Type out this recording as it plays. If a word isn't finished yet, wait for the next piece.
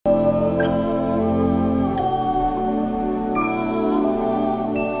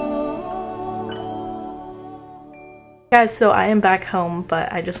Guys, so I am back home,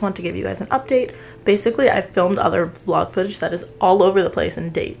 but I just want to give you guys an update. Basically, I filmed other vlog footage that is all over the place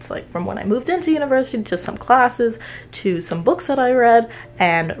in dates, like from when I moved into university to some classes to some books that I read,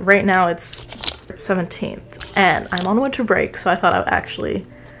 and right now it's 17th and I'm on winter break, so I thought I actually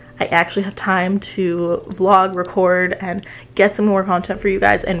have time to vlog, record, and get some more content for you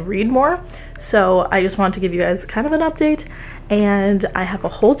guys and read more. So I just wanted to give you guys kind of an update, and I have a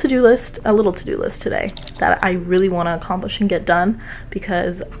whole to-do list, a little to-do list today that I really want to accomplish and get done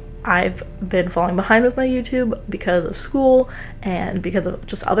because I've been falling behind with my YouTube because of school and because of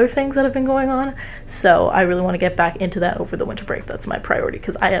just other things that have been going on. So I really want to get back into that over the winter break. That's my priority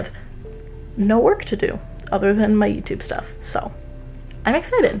because I have no work to do other than my YouTube stuff. So I'm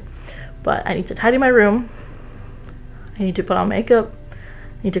excited, but I need to tidy my room. I need to put on makeup.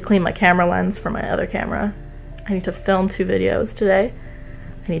 I need to clean my camera lens for my other camera. I need to film 2 videos today.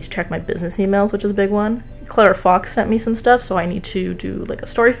 I need to check my business emails, which is a big one. Clara Fox sent me some stuff, so I need to do like a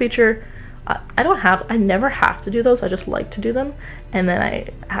story feature. I never have to do those, I just like to do them. And then I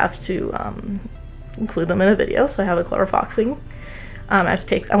have to include them in a video, so I have a Clara Foxing. I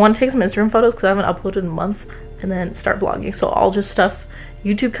want to take some Instagram photos because I haven't uploaded in months, and then start vlogging. So all just stuff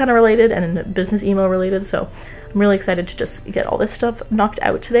YouTube kind of related and business email related. So I'm really excited to just get all this stuff knocked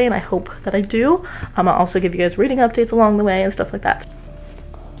out today, and I hope that I do. I'll also give you guys reading updates along the way and stuff like that.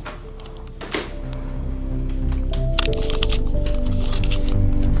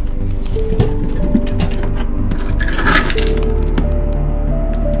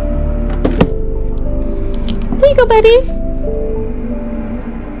 There you go, buddy.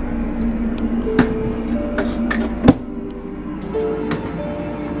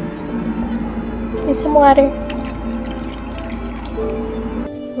 Need some water.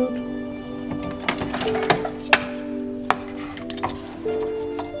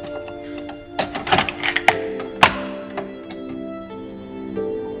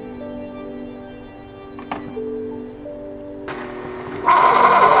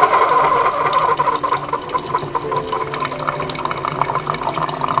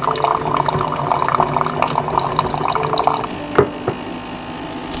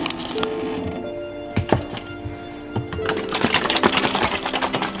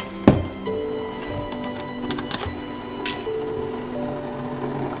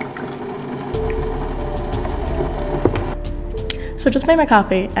 So just made my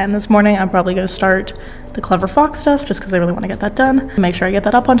coffee, and this morning I'm probably going to start the Clever Fox stuff just because I really want to get that done. Make sure I get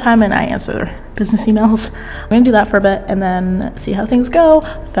that up on time and I answer their business emails. I'm going to do that for a bit and then see how things go.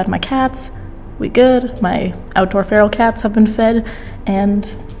 Fed my cats. We good. My outdoor feral cats have been fed, and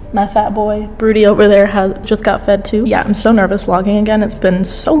my fat boy Broody over there just got fed too. Yeah, I'm so nervous vlogging again. It's been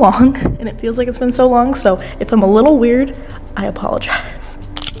so long and it feels like it's been so long, so if I'm a little weird, I apologize.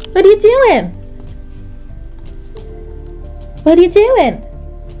 What are you doing? What are you doing?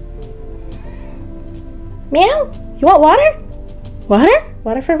 Meow? You want water? Water?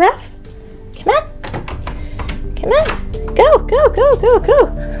 Water for Ruff? Come on. Come on. Go, go, go, go, go.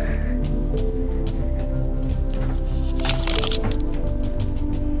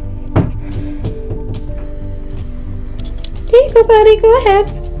 There you go, buddy. Go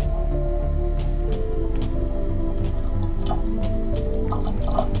ahead.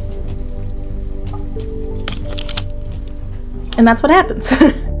 And that's what happens.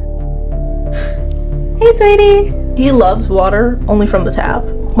 Hey, sweetie. He loves water only from the tap.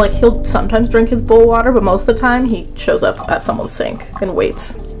 Like, he'll sometimes drink his bowl water, but most of the time he shows up at someone's sink and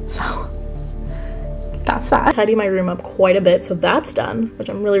waits. So that's that. I tidied my room up quite a bit, so that's done, which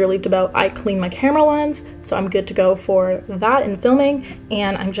I'm really relieved about. I cleaned my camera lens, so I'm good to go for that in filming.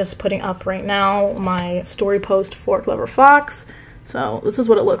 And I'm just putting up right now my story post for Clever Fox. So this is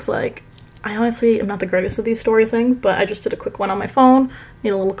what it looks like. I honestly am not the greatest at these story things, but I just did a quick one on my phone,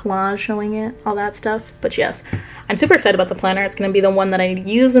 made a little collage showing it, all that stuff. But yes, I'm super excited about the planner. It's going to be the one that I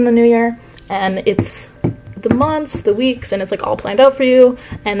use in the new year, and it's the months, the weeks, and it's like all planned out for you.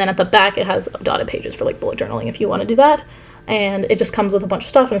 And then at the back it has dotted pages for like bullet journaling if you want to do that. And it just comes with a bunch of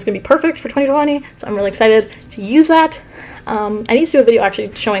stuff, and it's going to be perfect for 2020, so I'm really excited to use that. I need to do a video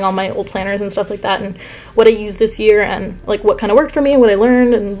actually showing all my old planners and stuff like that, and what I used this year, and like what kind of worked for me and what I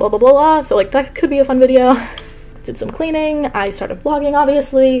learned and blah blah blah blah. So like that could be a fun video. Did some cleaning. I started vlogging,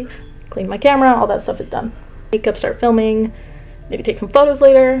 obviously. Cleaned my camera. All that stuff is done. Makeup, start filming. Maybe take some photos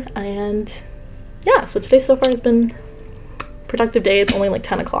later. And yeah, so today so far has been a productive day. It's only like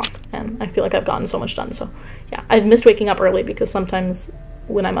 10 o'clock and I feel like I've gotten so much done. So yeah, I've missed waking up early because sometimes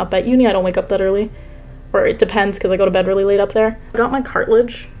when I'm up at uni I don't wake up that early. Or it depends because I go to bed really late up there. I got my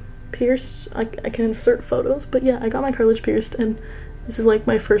cartilage pierced. I can insert photos, but yeah, I got my cartilage pierced, and this is like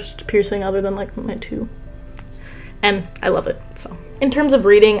my first piercing other than like my two and I love it. So in terms of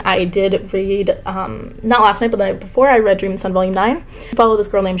reading, I did read, not last night, but the night before, I read Dream Sun Volume 9. I follow this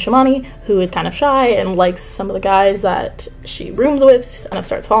girl named Shimani, who is kind of shy and likes some of the guys that she rooms with, and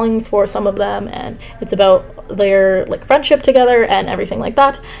starts falling for some of them, and it's about their like friendship together and everything like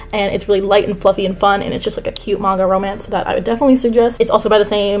that, and it's really light and fluffy and fun, and it's just like a cute manga romance that I would definitely suggest. It's also by the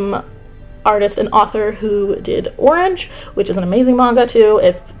same artist and author who did Orange, which is an amazing manga too.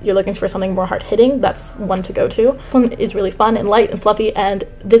 If you're looking for something more hard-hitting, that's one to go to. This one is really fun and light and fluffy, and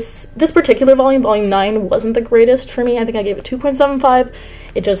this particular volume, volume 9, wasn't the greatest for me. I think I gave it 2.75.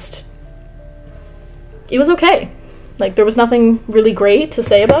 It was okay. Like, there was nothing really great to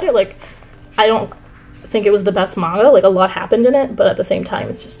say about it. Like, I don't think it was the best manga. Like, a lot happened in it, but at the same time,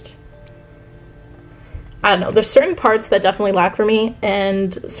 it's just, I don't know, there's certain parts that definitely lack for me,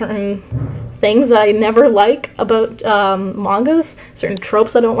 and certain things that I never like about mangas, certain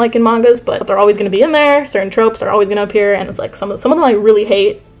tropes I don't like in mangas, but they're always going to be in there. Certain tropes are always going to appear, and it's like some of them I really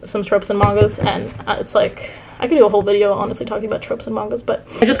hate, some tropes in mangas, and it's like, I could do a whole video honestly talking about tropes in mangas. But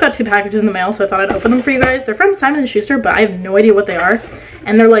I just got 2 packages in the mail, so I thought I'd open them for you guys. They're from Simon & Schuster, but I have no idea what they are,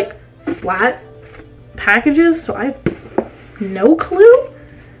 and they're like flat packages, so I have no clue.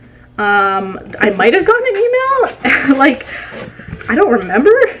 I might have gotten an email. Like, I don't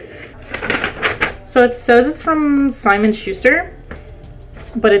remember. So it says it's from Simon & Schuster,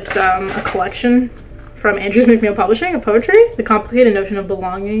 but it's a collection from Andrews McMeel Publishing of poetry. The complicated notion of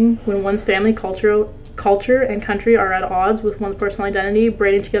belonging when one's family, culture, and country are at odds with one's personal identity,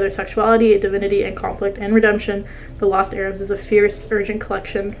 braiding together sexuality, divinity, and conflict and redemption. The Lost Arabs is a fierce, urgent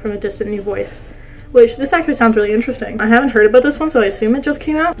collection from a distant new voice. Which, this actually sounds really interesting. I haven't heard about this one, so I assume it just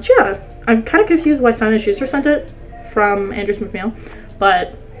came out. But yeah, I'm kind of confused why Simon & Schuster sent it from Andrews McMeel,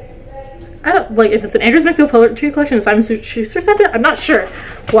 but I don't, like, if it's an Andrews McMeel poetry collection and Simon & Schuster sent it, I'm not sure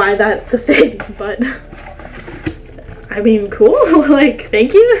why that's a thing, but I mean, cool. Like,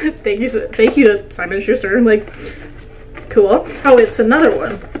 thank you to Simon & Schuster. Like, cool. Oh, it's another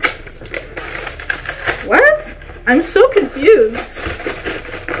one. What? I'm so confused.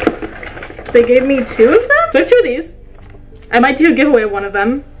 They gave me 2 of them? So I have 2 of these. I might do a giveaway of one of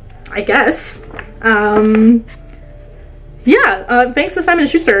them, I guess. Yeah, thanks to Simon &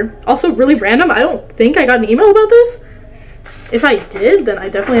 Schuster. Also really random, I don't think I got an email about this. If I did, then I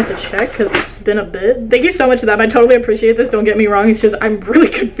definitely have to check because it's been a bit. Thank you so much to them. I totally appreciate this, don't get me wrong. It's just, I'm really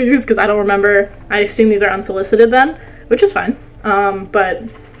confused because I don't remember. I assume these are unsolicited then, which is fine. But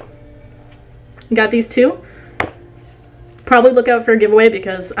got these 2. Probably look out for a giveaway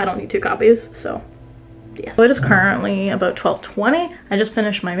because I don't need 2 copies, so yeah. So it is currently about 12:20. I just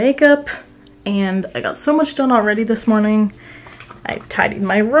finished my makeup and I got so much done already this morning. I tidied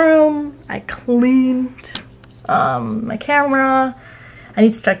my room, I cleaned my camera, I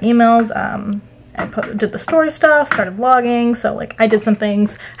need to check emails, I did the story stuff, started vlogging, so like I did some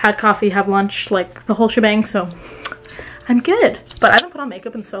things, had coffee, have lunch, like the whole shebang, so I'm good. But I haven't put on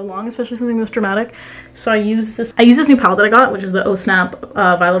makeup in so long, especially something this dramatic. So I use this new palette that I got, which is the Oh Snap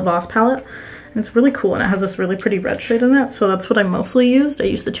Violet Voss palette. And it's really cool, and it has this really pretty red shade in it. So that's what I mostly used. I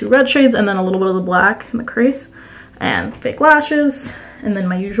used the 2 red shades and then a little bit of the black in the crease. And fake lashes. And then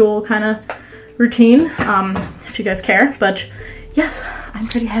my usual kind of routine, if you guys care. But yes, I'm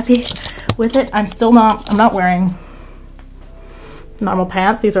pretty happy with it. I'm not wearing normal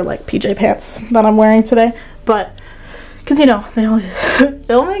pants. These are like PJ pants that I'm wearing today. But because, you know, they always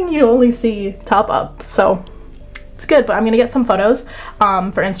filming, you only see top up, so it's good. But I'm gonna get some photos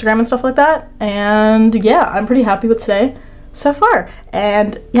for Instagram and stuff like that, and yeah, I'm pretty happy with today so far.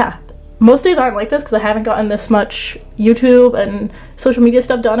 And yeah, most days aren't like this because I haven't gotten this much YouTube and social media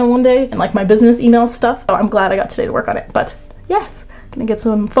stuff done in one day, and like my business email stuff, so I'm glad I got today to work on it. But yes, gonna get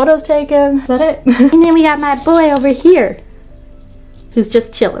some photos taken. Is that it? And then we got my boy over here who's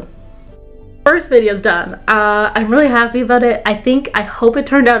just chilling. First video's done. I'm really happy about it. I hope it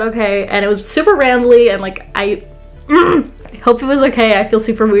turned out okay, and it was super rambly, and like I hope it was okay. I feel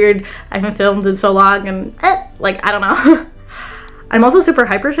super weird. I haven't filmed in so long, and like, I don't know. I'm also super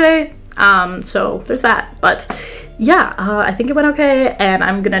hyper today, so there's that. But yeah, I think it went okay, and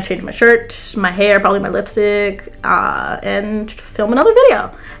I'm gonna change my shirt, my hair, probably my lipstick, and film another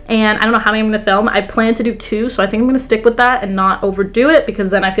video. And I don't know how many I'm gonna film. I plan to do 2, so I think I'm gonna stick with that and not overdo it, because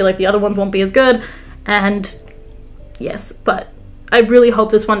then I feel like the other ones won't be as good. And yes, but I really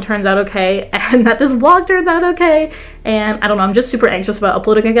hope this one turns out okay, and that this vlog turns out okay. And I don't know, I'm just super anxious about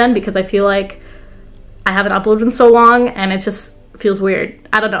uploading again, because I feel like I haven't uploaded in so long, and it just feels weird.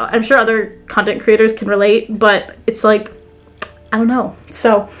 I don't know. I'm sure other content creators can relate, but it's like, I don't know.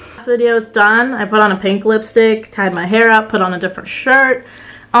 So this video is done. I put on a pink lipstick, tied my hair up, put on a different shirt.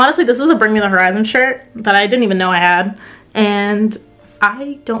 Honestly, this is a Bring Me the Horizon shirt that I didn't even know I had, and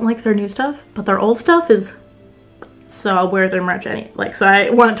I don't like their new stuff, but their old stuff is, so I'll wear their merch so I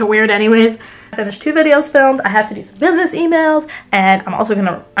wanted to wear it anyways. I finished 2 videos filmed. I have to do some business emails, and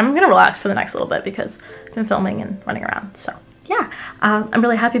I'm gonna relax for the next little bit because I've been filming and running around. So yeah, I'm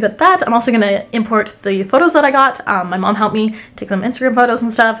really happy about that. I'm also gonna import the photos that I got. My mom helped me take some Instagram photos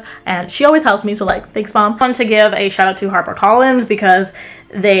and stuff, and she always helps me, so like, thanks Mom. I wanted to give a shout out to HarperCollins because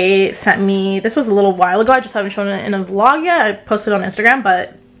they sent me, this was a little while ago, I just haven't shown it in a vlog yet. I posted on Instagram,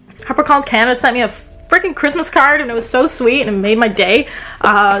 but HarperCollins Canada sent me a freaking Christmas card, and it was so sweet and it made my day,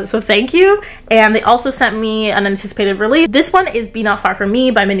 so thank you. And they also sent me an anticipated release. This one is Be Not Far From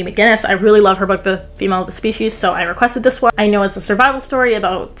Me by Mindy McGinnis. I really love her book, The Female of the Species, so I requested this one. I know it's a survival story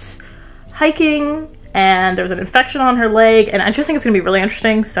about hiking, and there's an infection on her leg, and I just think it's gonna be really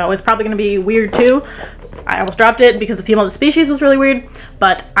interesting, so it's probably gonna be weird too. I almost dropped it because The Female of the Species was really weird,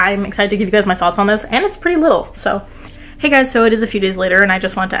 but I'm excited to give you guys my thoughts on this, and it's pretty little, so. Hey guys, so it is a few days later, and I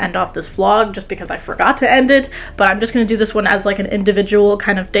just want to end off this vlog just because I forgot to end it, but I'm just going to do this one as like an individual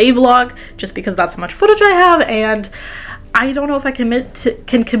kind of day vlog just because that's how much footage I have, and I don't know if I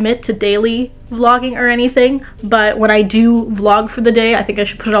can commit to daily vlogging or anything, but when I do vlog for the day, I think I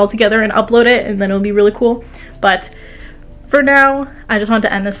should put it all together and upload it, and then it'll be really cool. But for now, I just wanted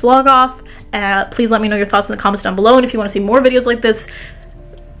to end this vlog off. Please let me know your thoughts in the comments down below, and if you want to see more videos like this,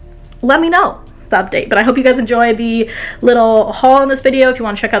 let me know the update. But I hope you guys enjoy the little haul in this video. If you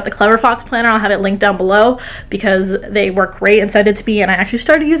want to check out the Clever Fox planner, I'll have it linked down below because they work great and sent it to me, and I actually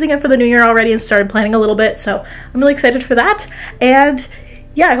started using it for the new year already and started planning a little bit, so I'm really excited for that. And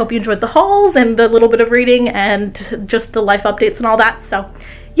yeah, I hope you enjoyed the hauls and the little bit of reading and just the life updates and all that. So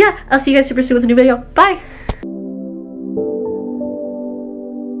yeah, I'll see you guys super soon with a new video. Bye!